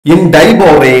In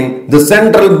diborane, the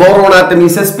central boron atom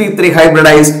is sp3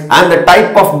 hybridized and the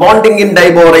type of bonding in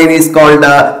diborane is called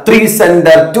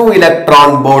 3-center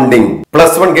 2-electron bonding.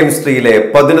 Plus 1 chemistry ile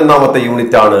 11th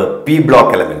unit aanu P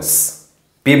block elements.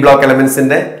 P block elements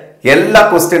inde ella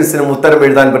questions നും ഉത്തരം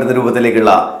എഴുതാൻ പറ്റുന്ന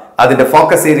രൂപത്തിലേക്കുള്ള അതിന്റെ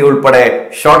focus area ഉൾപ്പെടെ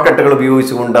short കട്ടുകൾ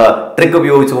ഉപയോഗിച്ചുകൊണ്ട് trick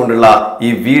ഉപയോഗിച്ചുകൊണ്ടുള്ള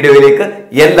ഈ വീഡിയോയിലേക്ക്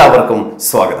എല്ലാവർക്കും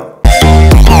സ്വാഗതം.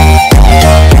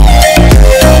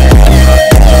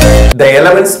 The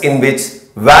elements in which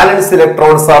valence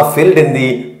electrons are filled in the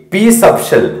p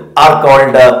subshell are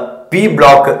called p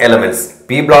block elements.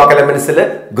 P block elements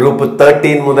group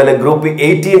 13 മുതൽ group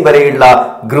 18 വരെയുള്ള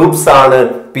ഗ്രൂപ്പ്സ് ആണ്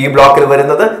P ബ്ലോക്കിൽ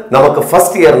വരുന്നത്. നമുക്ക്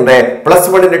ഫസ്റ്റ് ഇയറിന്റെ പ്ലസ്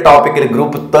 1ന്റെ ടോപ്പിക്കിൽ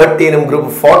ഗ്രൂപ്പ് 13ഉം ഗ്രൂപ്പ്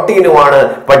 14ഉം ആണ്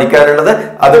പഠിക്കാനുള്ളത്.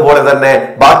 അതുപോലെ തന്നെ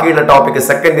ബാക്കിയുള്ള ടോപ്പിക്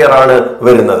സെക്കൻഡ് ഇയർ ആണ്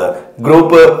വരുന്നത്.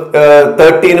 ഗ്രൂപ്പ്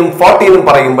 13ഉം 14ഉം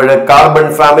പറയുമ്പോൾ കാർബൺ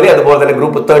ഫാമിലി, അതുപോലെ തന്നെ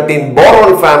ഗ്രൂപ്പ് 13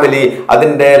 ബോറോൺ ഫാമിലി,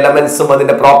 അതിന്റെ എലമെന്റ്സും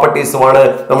അതിന്റെ പ്രോപ്പർട്ടീസുമാണ്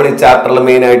നമ്മൾ ഈ ചാപ്റ്ററിൽ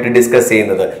മെയിൻ ആയിട്ട് ഡിസ്കസ്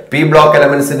ചെയ്യുന്നത്. P block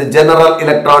എലമെന്റ്സിന്റെ general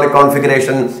electronic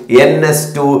configuration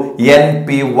ns2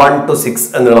 np1 to 6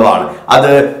 എന്നുള്ളതാണ്.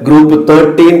 അത് ഗ്രൂപ്പ്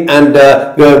 13 ആൻഡ്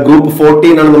ഗ്രൂപ്പ്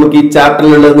 14 ആണ് നമുക്ക് ഈ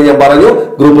ചാപ്റ്ററിൽ ഉള്ളതെന്ന് ഞാൻ പറഞ്ഞു.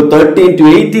 ഗ്രൂപ്പ് 13 to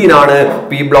 18 ആണ്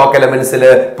പി ബ്ലോക്ക് എലമെന്റ്സിൽ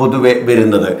പൊതുവെ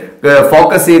വരുന്നത്.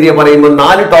 ഫോക്കസ് ഏരിയ പറയുമ്പോൾ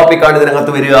 4 ടോപ്പിക് ആണ്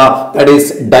ഇതിനകത്ത് വരിക. ദാറ്റ് ഈസ്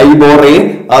ഡൈബോറേൻ,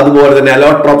 അതുപോലെ തന്നെ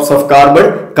allotropes of carbon,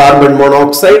 carbon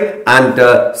monoxide and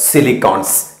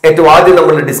silicones. ഏറ്റവും ആദ്യം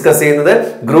നമ്മൾ ഡിസ്കസ് ചെയ്യുന്നത്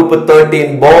ഗ്രൂപ്പ് 13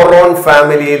 ബോറോൺ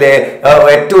ഫാമിലിയിലെ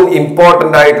ഏറ്റവും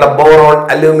ഇമ്പോർട്ടന്റ് ആയിട്ടുള്ള boron,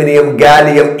 aluminium,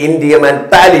 gallium, indium and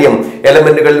thallium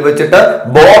എലമെന്റുകളിൽ വെച്ചിട്ട്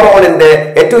ബോറോണിന്റെ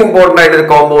ഏറ്റവും ഇമ്പോർട്ടന്റ് ആയിട്ടുള്ള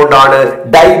കോമ്പൗണ്ട് ആണ്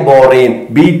ഡൈബോറേൻ,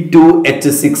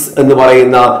 B2H6 എന്ന്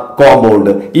പറയുന്ന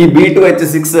കോമ്പൗണ്ട്. ഈ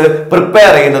B2H6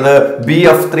 പ്രിപ്പയർ ചെയ്യുന്നത്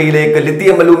BF3ലേക്ക്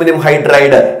lithium aluminium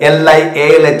hydride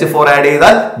LiAlH4 add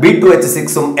ചെയ്താൽ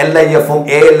B2H6ഉം LiF ഉം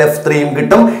AlF3ഉം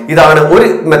കിട്ടും. ഇതാണ് ഒരു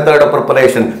method of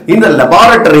preparation. In the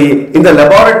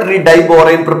laboratory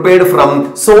diborane prepared from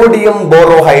sodium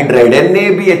borohydride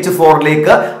NaBH4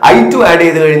 lake I2 add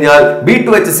ചെയ്തു കഴിഞ്ഞാൽ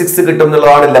B2H6 കിട്ടും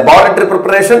എന്നുള്ളതാണ് laboratory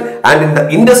preparation. And in the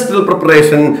industrial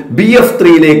preparation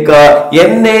BF3 lake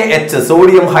NaH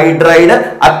sodium hydride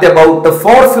at about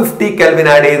 450 Kelvin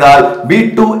add ചെയ്താൽ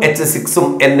B2H6 ഉം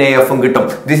NaF ഉം കിട്ടും.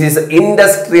 This is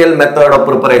industrial method of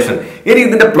preparation. ഇനി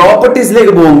ഇതിന്റെ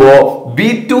പ്രോപ്പർട്ടീസിലേക്ക് പോകുമ്പോൾ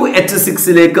B2H6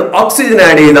 ലേക്ക് ഓക്സിജൻ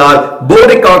ആഡ് ചെയ്താൽ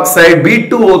ബോറിക് ഓക്സൈഡ്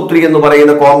B2O3 എന്ന്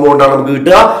പറയുന്ന കോമ്പൗണ്ട് ആണ് നമുക്ക്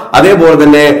കിട്ടുക. അതേപോലെ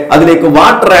തന്നെ അതിലേക്ക്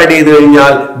വാട്ടർ ആഡ് ചെയ്ത്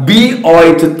കഴിഞ്ഞാൽ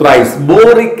BOH thrice,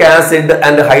 boric acid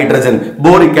and hydrogen,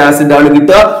 boric acid ആണ്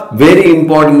കിട്ടുക. Very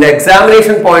important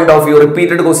examination point of view,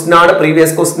 repeated question ആണ്,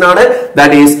 പ്രീവിയസ് ക്വസ്റ്റ്യൻ ആണ്.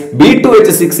 That is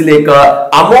B2H6 lake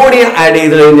ammonia add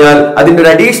ചെയ്ത് കഴിഞ്ഞാൽ അതിന്റെ ഒരു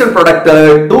അഡീഷണൽ പ്രൊഡക്റ്റ്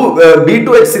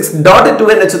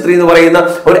B2H6.2NH3 എന്ന് പറയുന്ന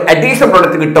ഒരു അഡീഷണൽ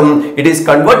പ്രൊഡക്റ്റ് കിട്ടും. It is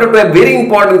converted to A very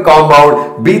important compound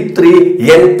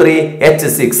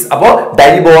B3N3H6. അപ്പോ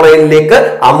ഡൈബോറേനിലേക്ക്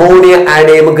അമോണിയ ആഡ്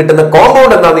ചെയ്യുമ്പോൾ കിട്ടുന്ന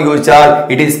കോമ്പൗണ്ട് എന്താണെന്ന് ചോദിച്ചാൽ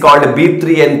it is called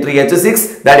B3N3H6,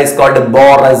 that is called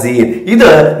borazine. ഇത്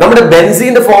നമ്മുടെ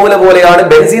ബെൻസീന്റെ ഫോർമുല പോലെയാണ്,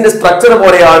 ബെൻസീന്റെ സ്ട്രക്ചർ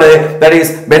പോലെയാണ്. ദാറ്റ്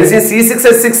ഈസ് ബെൻസീൻ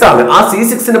C6H6 ആണ്. ആ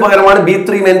C6ന് പകരമാണ്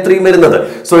B3N3 വരുന്നത്.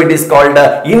 So it is called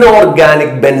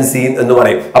inorganic benzene എന്ന്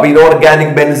പറയും. അപ്പൊ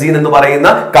ഇൻഓർഗാനിക് ബെൻസീൻ എന്ന് പറയുന്ന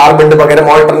കാർബണിന് പകരം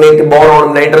ഓൾട്ടർനേറ്റ്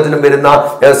ബോറോണും നൈട്രജനും വരുന്ന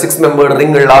 6 മെമ്പേർഡ്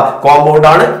റിംഗ് ഉള്ള കോമ്പൗണ്ട്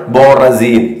ആണ്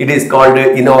borazine. It is called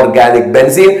inorganic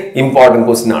benzene. Important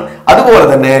question ആണ്. അതുപോലെ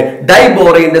തന്നെ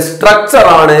ഡൈബോറേന്റെ സ്ട്രക്ചർ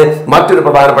ആണ് മറ്റൊരു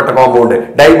പ്രധാനപ്പെട്ട കോമ്പൗണ്ട്.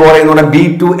 ഡൈബോറേൻ എന്ന് പറഞ്ഞാൽ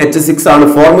B2H6 ആണ്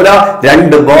ഫോർമുല.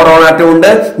 2 ബോറോൺ ആറ്റം ഉണ്ട്,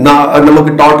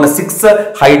 നമുക്ക് ടോട്ടൽ 6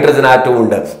 ഹൈഡ്രജൻ ആറ്റം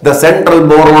ഉണ്ട്. The central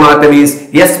boron atom is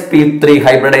sp3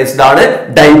 hybridised ആണ്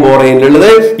ഡൈബോറേനിലുള്ളത്.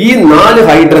 ഈ 4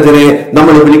 ഹൈഡ്രജനെ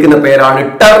നമ്മൾ വിളിക്കുന്ന പേരാണ്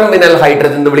ടെർമിനൽ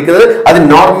ഹൈഡ്രജൻ എന്ന് വിളിക്കുന്നത്. അത്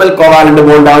നോർമൽ കോവാലന്റ്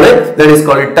ബോണ്ട് ആണ്. That is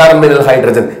called terminal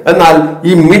hydrogen. എന്നാൽ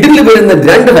ഈ മിഡിൽ വരുന്ന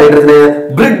 2 ഹൈഡ്രജനെ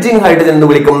ബ്രിഡ്ജിംഗ് ഹൈഡ്രജൻ എന്ന്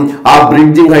വിളിക്കും. ആ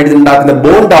ബ്രിഡ്ജിംഗ് ഹൈഡ്രജൻ ഉണ്ടാക്കുന്ന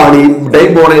ബോണ്ടാണ് ഈ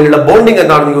ഡൈബോറേനിലുള്ള ബോണ്ടിങ്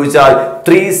എന്താണെന്ന് ചോദിച്ചാൽ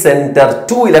 3-center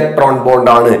 2-electron ബോണ്ട്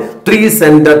ആണ്.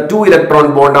 3-center 2-electron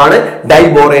ബോണ്ട് ആണ്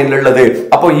ഡൈബോറേനിലുള്ളത്.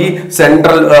 അപ്പോൾ ഈ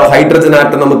സെൻട്രൽ ഹൈഡ്രജൻ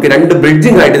ആറ്റം നമുക്ക് 2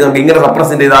 ബ്രിഡ്ജിംഗ് ഹൈഡ്രജൻ നമുക്ക് ഇങ്ങനെ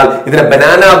റെപ്രസെന്റ് ചെയ്താൽ ഇതിനെ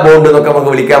ബനാന ബോണ്ട് എന്നൊക്കെ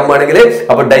നമുക്ക് വിളിക്കാൻ വേണമെങ്കിൽ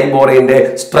അപ്പൊ ഡൈബോറേന്റെ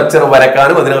സ്ട്രക്ചർ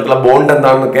വരക്കാനും അതിനകത്തുള്ള ബോണ്ട്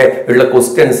എന്താണെന്നൊക്കെ ഉള്ള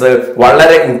ക്വസ്റ്റ്യൻസ്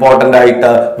വളരെ ഇമ്പോർട്ടന്റ്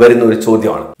ആയിട്ട് വരുന്ന ഒരു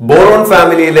ചോദ്യമാണ്. ബോറോൺ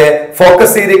ഫാമിലിയിലെ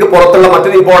ഫോക്കസ് ഏരിയക്ക് പുറത്തുള്ള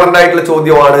മറ്റൊരു ഇമ്പോർട്ടന്റ് ആയിട്ടുള്ള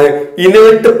ചോദ്യമാണ്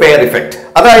ഇനേർട്ട് പെയർ ഇഫക്റ്റ്.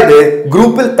 അതായത്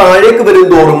ഗ്രൂപ്പിൽ താഴേക്ക് വരും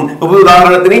തോറും,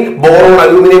 ഉദാഹരണത്തിന് boron,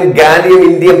 aluminium, gallium,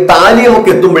 indium, thallium ഒക്കെ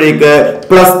എത്തുമ്പോഴേക്ക്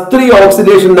 +3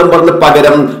 ഓക്സിഡേഷൻ നമ്പറിന്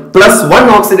പകരം +1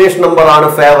 ഓക്സിഡേഷൻ നമ്പർ ആണ്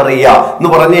ഫേവർ ചെയ്യുക എന്ന്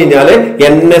പറഞ്ഞു കഴിഞ്ഞാല്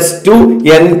NS2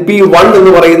 NP1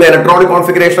 എന്ന് പറയുന്ന ഇലക്ട്രോണിക്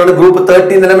കോൺഫിഗറേഷൻ ആണ് ഗ്രൂപ്പ്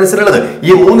 13 എലമെന്റ്സിലുള്ളത്.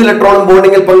 ഈ 3 ഇലക്ട്രോണും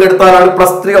ബോണ്ടിങ്ങിൽ പങ്കെടുത്താലാണ്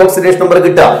 +3 ഓക്സിഡേഷൻ നമ്പർ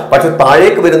കിട്ടുക. പക്ഷെ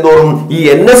താഴേക്ക് വരുന്നതോറും ഈ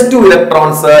NS2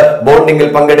 electrons ബോണ്ടിങ്ങിൽ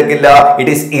പങ്കെടുക്കില്ല.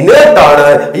 It is inert ആണ്.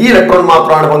 ഈ ഇലക്ട്രോൺ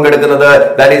മാത്രമാണ് പങ്കെടുക്കുന്നത്.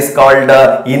 That is called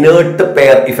inert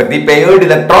pair effect. ഈ paired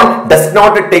electron does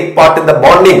not take part in the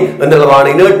bonding എന്നുള്ളതാണ്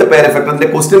ഇനേർട്ട് പെയർ ഇഫക്ട്. അതിന്റെ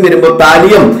ക്വസ്റ്റ്യൻ വരുമ്പോൾ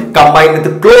thallium combined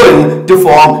with chlorine to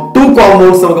form 2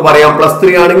 compounds നമുക്ക് പറയാം.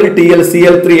 +3 ആണെങ്കിൽ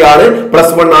TlCl3 ആണ്,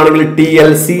 +1 ആണെങ്കിൽ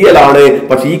TlCl ആണ്.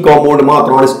 പക്ഷെ ഈ കോമ്പൗണ്ട്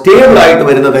മാത്രമാണ് സ്റ്റേബിൾ ആയിട്ട്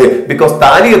വരുന്നത്. Because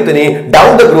താലിയത്തിന്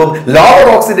down the group lower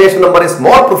oxidation number is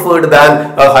more preferred than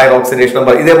higher oxidation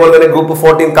number. ഇതേപോലെ തന്നെ group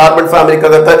 14 carbon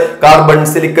ഫാമിലിക്കകത്ത് carbon,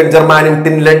 silicon, ജർമാനിയം,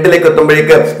 tin, ലെഡിലേക്ക്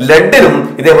എത്തുമ്പോഴേക്ക് ലെഡിനും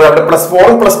ഇതേപോലെ അവിടെ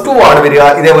 +4ഉം +2 ആണ് വരിക.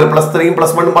 ഇതേപോലെ +3ഉം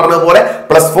 +1ഉം പറഞ്ഞതുപോലെ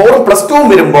 +4ഉം +2ഉം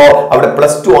വരുമ്പോ അവിടെ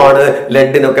 +2 ആണ്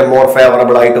ലെഡിനൊക്കെ മോർ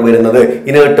ഫേവറബിൾ ആയിട്ട് വരുന്നത്.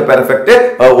 ഇനേർട്ട് പെർഫെക്റ്റ്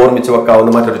ഓർമ്മിച്ച്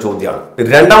വെക്കാവുന്ന മറ്റൊരു ചോദ്യമാണ്.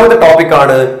 രണ്ടാമത്തെ ടോപ്പിക്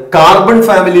ആണ് കാർബൺ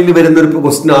ഫാമിലിയിൽ വരുന്ന ഒരു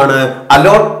ക്വസ്റ്റ്യൻ ആണ്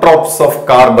അലോട്രോപ്സ് ഓഫ്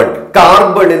കാർബൺ.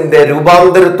 കാർബണിന്റെ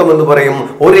രൂപാന്തരത്വം എന്ന് പറയും.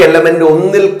 ഒരു എലമെന്റ്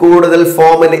ഒന്നിൽ കൂടുതൽ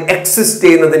ഫോമിൽ എക്സിസ്റ്റ്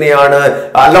ചെയ്യുന്നതിനെയാണ്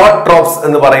അലോട്രോപ്സ്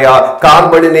എന്ന് പറയാ.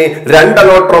 കാർബണിന് 2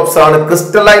 അലോട്രോപ്സ് ആണ്.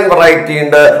 ക്രിസ്റ്റലൈൻ വെറൈറ്റി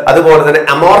ഉണ്ട്, അതുപോലെ തന്നെ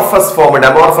അമോർഫസ് ഫോം ഉണ്ട്.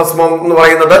 അമോർഫസ് ഫോം എന്ന്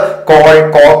പറയുന്നത് കോൾ,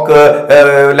 കോക്ക്,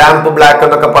 ലാംപ് ബ്ലാക്ക്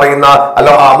എന്നൊക്കെ പറയുന്ന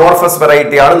അമോർഫസ്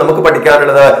വെറൈറ്റി ആണ്. നമുക്ക്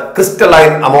പഠിക്കാനുള്ളത്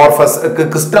ക്രിസ്റ്റലൈൻ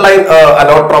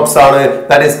അലോട്രോപ്സ് ആണ്.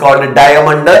 That is called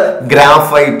diamond,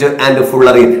 graphite and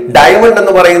fullerene. Diamond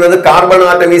എന്ന് പറയുന്നത് carbon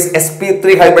atom is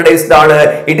sp3 hybridized ആണ്.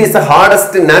 It is the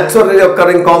hardest naturally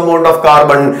occurring compound of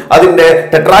carbon. അതിന്റെ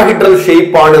ടെട്രാഹീഡ്രൽ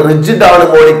ഷേപ്പ് ആണ്, റിജിഡ് ആണ്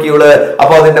മോളിക്യൂള്.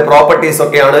 അപ്പോൾ അതിന്റെ പ്രോപ്പർട്ടീസ്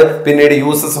ഒക്കെയാണ്, പിന്നീട്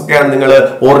യൂസസ് ഒക്കെയാണ് നിങ്ങൾ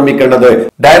ഓർമ്മിക്കേണ്ടത്.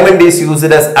 Diamond is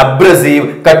used as abrasive,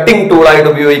 cutting tool ആയിട്ട്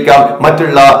ഉപയോഗിക്കാം.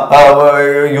 മറ്റുള്ള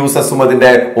യൂസസും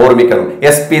അതിന്റെ ഓർമ്മിക്കണം.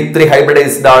 sp3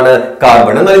 hybridized ആണ്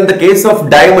കാർബൺ. എന്നാൽ in the case of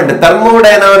diamond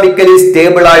thermodynamically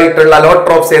stable ആയിട്ടുള്ള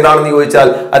അലോട്രോപ്സ് ഏതാണെന്ന് ചോദിച്ചാൽ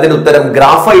അതിന് ഉത്തരം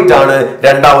ഗ്രാഫൈറ്റ് ആണ്.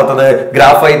 രണ്ടാമത്തത്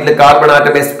ഗ്രാഫൈറ്റിൽ കാർബൺ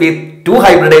ആറ്റം sp2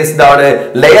 hybridized ആണ്,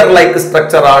 ലെയർ ലൈക്ക്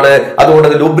സ്ട്രക്ചർ ആണ്.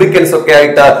 അതുകൊണ്ട് ലൂബ്രിക്കൻസ് ഒക്കെ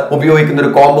ആയിട്ട് ഉപയോഗിക്കുന്ന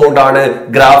ഒരു കോമ്പൗണ്ട് ആണ്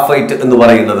ഗ്രാഫൈറ്റ് എന്ന്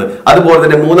പറയുന്നത്. അതുപോലെ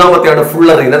തന്നെ മൂന്നാമത്തെയാണ്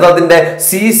ഫുള്ളറിൻ. അത് അതിന്റെ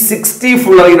C60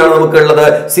 ഫുള്ളറിൻ ആണ് നമുക്ക് ഉള്ളത്.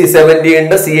 C70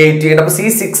 ഉണ്ട്, C80 ഉണ്ട്. അപ്പൊ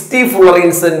C60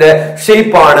 ഫുള്ളറിൻസിന്റെ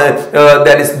ഷേപ്പ് ആണ്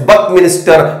ദാറ്റ് ഈസ്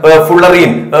ബക്ക്മിൻസ്റ്റർ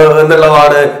ഫുള്ളറിൻ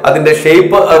എന്നുള്ളതാണ് അതിന്റെ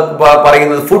ഷേപ്പ്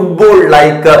പറയുന്നത്. ഫുട്ബോൾ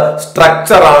ലൈക്ക്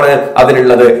സ്ട്രക്ചർ ആണ്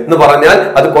അതിനുള്ളത് എന്ന് പറഞ്ഞാൽ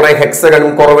അത് കുറെ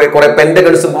ഹെക്സഗണും കുറെ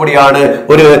പെന്റഗൺസും കൂടിയാണ്.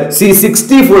 ഒരു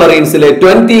C60 ഫുള്ളറിൻസിലെ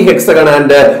 20 hexagon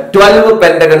and 12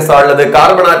 pentagons ആണുള്ളത്.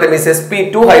 Carbon atom is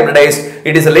sp2 hybridized.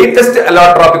 It is the latest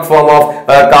allotropic form of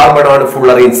carbon on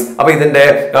fullerenes. അപ്പൊ ഇതിന്റെ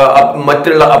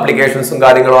മറ്റുള്ള ആപ്ലിക്കേഷൻസും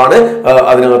കാര്യങ്ങളുമാണ്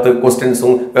അതിനകത്ത്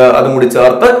ക്വസ്റ്റ്യൻസും അതും കൂടി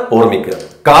ചേർത്ത് ഓർമ്മിക്കുക.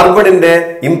 കാർബണിന്റെ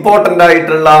ഇമ്പോർട്ടന്റ്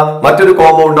ആയിട്ടുള്ള മറ്റൊരു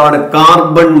കോമ്പൗണ്ട് ആണ്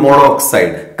കാർബൺ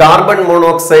മോണോക്സൈഡ്. കാർബൺ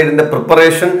മോണോക്സൈഡിന്റെ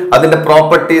പ്രിപ്പറേഷൻ, അതിന്റെ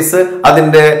പ്രോപ്പർട്ടീസ്,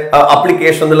 അതിന്റെ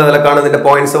അപ്ലിക്കേഷൻ എന്നുള്ള നിലക്കാണ് ഇതിന്റെ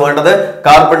പോയിന്റ്സ് വേണ്ടത്.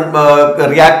 Carbon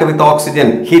react with oxygen,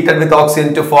 heated with oxygen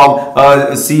to form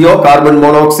CO, carbon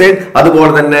monoxide.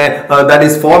 അതുപോലെ തന്നെ that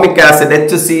is formic acid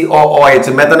HCOOH,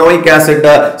 methanoic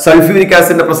acid, sulphuric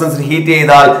ആസിഡിന്റെ പ്രസൻസിൽ heat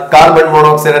ചെയ്താൽ കാർബൺ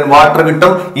മോണോക്സൈഡ് ആൻഡ് വാട്ടർ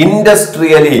കിട്ടും.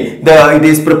 Industrially it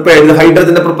is prepared.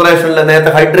 ഹൈഡ്രജന്റെ പ്രിപ്പറേഷനിൽ നേരത്തെ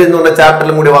hydrogen എന്ന് പറഞ്ഞ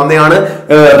ചാപ്റ്ററിലും കൂടി വന്നതാണ്.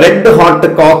 റെഡ് ഹോട്ട്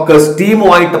കോക്ക്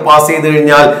സ്റ്റീമുമായിട്ട് പാസ് ചെയ്ത്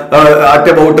കഴിഞ്ഞാൽ at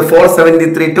about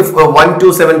 473 to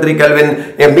 1273 Kelvin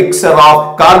a mixture of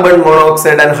carbon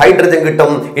monoxide and hydrogen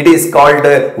കിട്ടും. It is called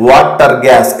water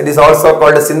gas. It is also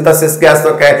called synthesis gas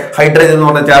ഒക്കെ hydrogen എന്ന്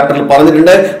പറഞ്ഞ ചാപ്റ്ററിൽ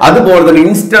പറഞ്ഞിട്ടുണ്ട്. അതുപോലെ തന്നെ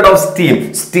ഇൻസ്റ്റെഡ് ഓഫ്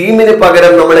സ്റ്റീമിന്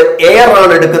പകരം നമ്മൾ എയർ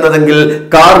ആണ് എടുക്കുന്നതെങ്കിൽ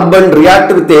carbon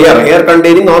react with air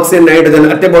containing oxygen, nitrogen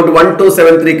at about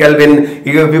 1273 Kelvin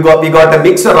we got a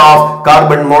mixture of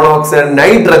carbon monoxide and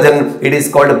nitrogen. It is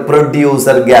called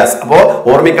producer gas. അപ്പോൾ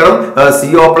ഓർമ്മിക്കണം,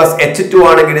 CO plus H2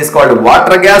 ആണെങ്കിൽ it is called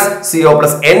water gas, CO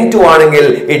plus N2 ആണെങ്കിൽ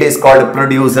it is called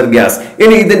producer gas.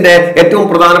 ഇനി ഇതിന്റെ ഏറ്റവും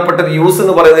പ്രധാനപ്പെട്ട use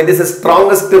എന്ന് പറയുന്നത് it is the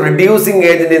strongest reducing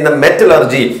agent in the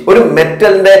metallurgy. ഒരു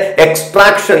മെറ്റലിന്റെ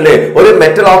എക്സ്ട്രാക്ഷനിൽ, ഒരു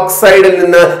മെറ്റൽ ഓക്സൈഡിൽ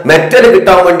നിന്ന് മെറ്റൽ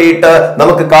കിട്ടാൻ വേണ്ടിയിട്ട്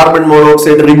നമുക്ക് കാർബൺ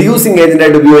മോണോക്സൈഡ് റിഡ്യൂസിംഗ് ഏജന്റ്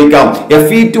ആയിട്ട് ഉപയോഗിക്കാം.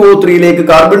 Fe2O3യിലേക്ക്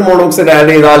കാർബൺ മോണോക്സൈഡ്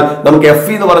ആഡ് ചെയ്താൽ നമുക്ക്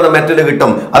Fe എന്ന് പറയുന്ന മെറ്റൽ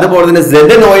കിട്ടും. അതുപോലെ തന്നെ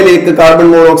ZnOയിലേക്ക് കാർബൺ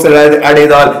മോണോക്സൈഡ് ആഡ്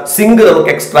ചെയ്താൽ സിങ്ക്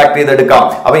നമുക്ക് എക്സ്ട്രാക്ട് ചെയ്തെടുക്കാം.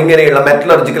 അപ്പൊ ഇങ്ങനെയുള്ള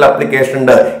മെറ്റലർജിക്കൽ ആപ്ലിക്കേഷൻ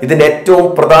ഉണ്ട്. ഇതിന്റെ ഏറ്റവും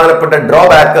പ്രധാനപ്പെട്ട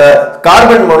drawback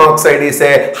carbon monoxide is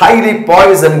A highly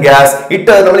Poisson gas.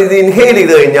 നമ്മൾ ഇത് ഇൻഹേൽ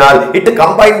ചെയ്ത് കഴിഞ്ഞാൽ it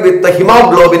combine with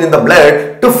haemoglobin in the blood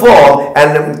to form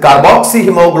and carboxy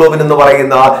haemoglobin എന്ന്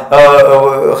പറയുന്ന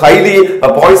ഹൈലി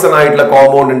പോയിസൺ ആയിട്ടുള്ള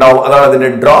കോമ്പൗണ്ട് ഉണ്ടാവും. അതാണ് അതിന്റെ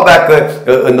ഡ്രോബാക്ക്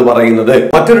എന്ന് പറയുന്നത്.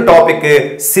 മറ്റൊരു ടോപ്പിക്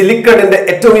സിലിക്കണിന്റെ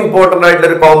ഏറ്റവും ഇമ്പോർട്ടന്റ് ആയിട്ടുള്ള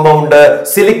ഒരു കോമ്പൗണ്ട്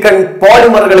സിലിക്കൺ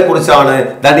പോളിമറുകളെ കുറിച്ചാണ്.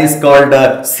 That is called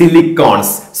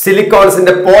silicones.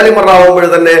 സിലിക്കോൺസിന്റെ polymer ആവുമ്പോൾ ആകുമ്പോൾ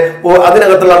തന്നെ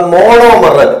അതിനകത്തുള്ള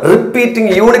മോണോമർ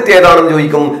റിപ്പീറ്റിംഗ് യൂണിറ്റ് ഏതാണെന്ന്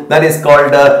ചോദിക്കും. That is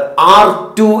called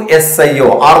R2SiO.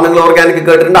 R നിങ്ങൾ ഓർഗാനിക്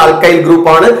കേട്ടിട്ടുണ്ട്, ആൽക്കൈൽ ഗ്രൂപ്പ്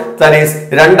ആണ്. ദാറ്റ് ഈസ്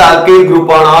രണ്ട് ആൽക്കൈൽ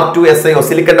ഗ്രൂപ്പ് ആണ് R2SiO.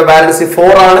 സിലിക്കന്റെ വാലൻസി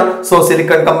 4 ആണ്. So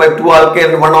silicon combine 2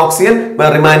 alkyl 1 oxygen,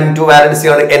 remaining 2 valency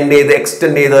ആണ്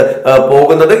എക്സ്റ്റെൻഡ് ചെയ്ത്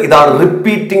പോകുന്നത്. ഇതാണ്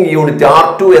റിപ്പീറ്റിംഗ് യൂണിറ്റ്.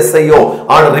 R2SiO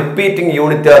ആണ് റിപ്പീറ്റിംഗ്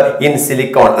യൂണിറ്റ് ഇൻ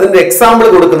സിലിക്കോൺ. അതിന്റെ എക്സാമ്പിൾ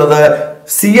കൊടുക്കുന്നത്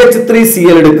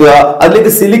CH3Cl എടുക്കുക,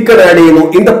 അതിലേക്ക് സിലിക്കൺ ആഡ് ചെയ്യുന്നു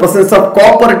in the presence of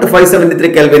copper at 573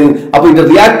 Kelvin. അപ്പോൾ ഇത്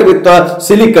react with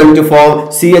silicon to form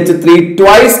CH3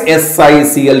 twice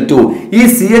SiCl2. ഈ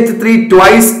CH3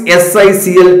 twice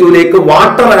SiCl2 ലേക്ക്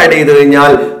വാട്ടർ ആഡ് ചെയ്ത്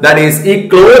കഴിഞ്ഞാൽ ദാറ്റ് ഈസ് ഈ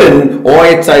ക്ലോറിൻ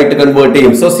OH ആയിട്ട് കൺവേർട്ട്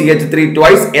ചെയ്യും. So CH3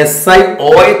 twice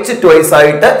SiOH twice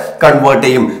ആയിട്ട് കൺവേർട്ട്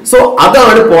ചെയ്യും. സോ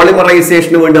അതാണ്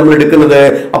പോളിമറൈസേഷന് വേണ്ടി നമ്മൾ എടുക്കുന്നത്.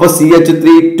 അപ്പൊ CH3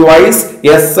 twice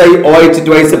SiOH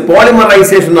twice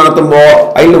polymerisation നടത്തുമ്പോൾ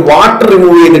അതിൽ വാട്ടർ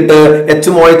റിമൂവ് ചെയ്തിട്ട്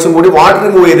HOH കൂടി വാട്ടർ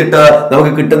റിമൂവ് ചെയ്തിട്ട്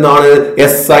നമുക്ക് കിട്ടുന്നതാണ്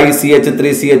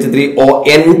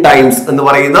SiCH3CH3ON ടൈംസ് എന്ന്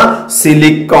പറയുന്ന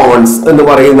സിലിക്കോൺസ് എന്ന്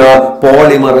പറയുന്ന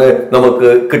പോളിമർ നമുക്ക്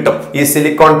കിട്ടും. ഈ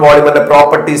സിലിക്കോൺ പോളിമറിന്റെ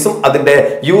പ്രോപ്പർട്ടീസും അതിന്റെ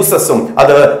യൂസസും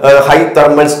അത് ഹൈ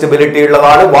തെർമൽ സ്റ്റെബിലിറ്റി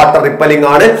ഉള്ളതാണ്, വാട്ടർ റിപ്പലിംഗ്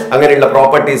ആണ്, അങ്ങനെയുള്ള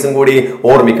പ്രോപ്പർട്ടീസും കൂടി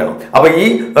ഓർമ്മിക്കണം. അപ്പൊ ഈ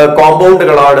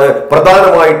കോമ്പൗണ്ടുകളാണ്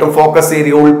പ്രധാനമായിട്ടും ഫോക്കസ്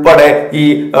ഏരിയ ഉൾപ്പെടെ ഈ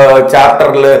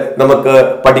ചാപ്റ്ററിൽ നമുക്ക്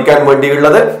പഠിക്കാൻ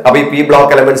വേണ്ടിയുള്ളത്. അപ്പൊ ഈ പി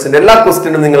ബ്ലോക്ക് എലമെന്റ്സിന്റെ എല്ലാ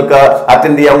ക്വസ്റ്റ്യനും നിങ്ങൾക്ക്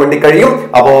അറ്റൻഡ് ചെയ്യാൻ വേണ്ടി കഴിയും.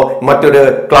 അപ്പോ മറ്റൊരു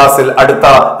ക്ലാസ്സിൽ അടുത്ത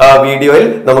വീഡിയോയിൽ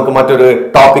നമുക്ക് മറ്റൊരു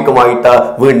ടോപ്പിക്കുമായിട്ട്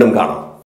വീണ്ടും കാണാം.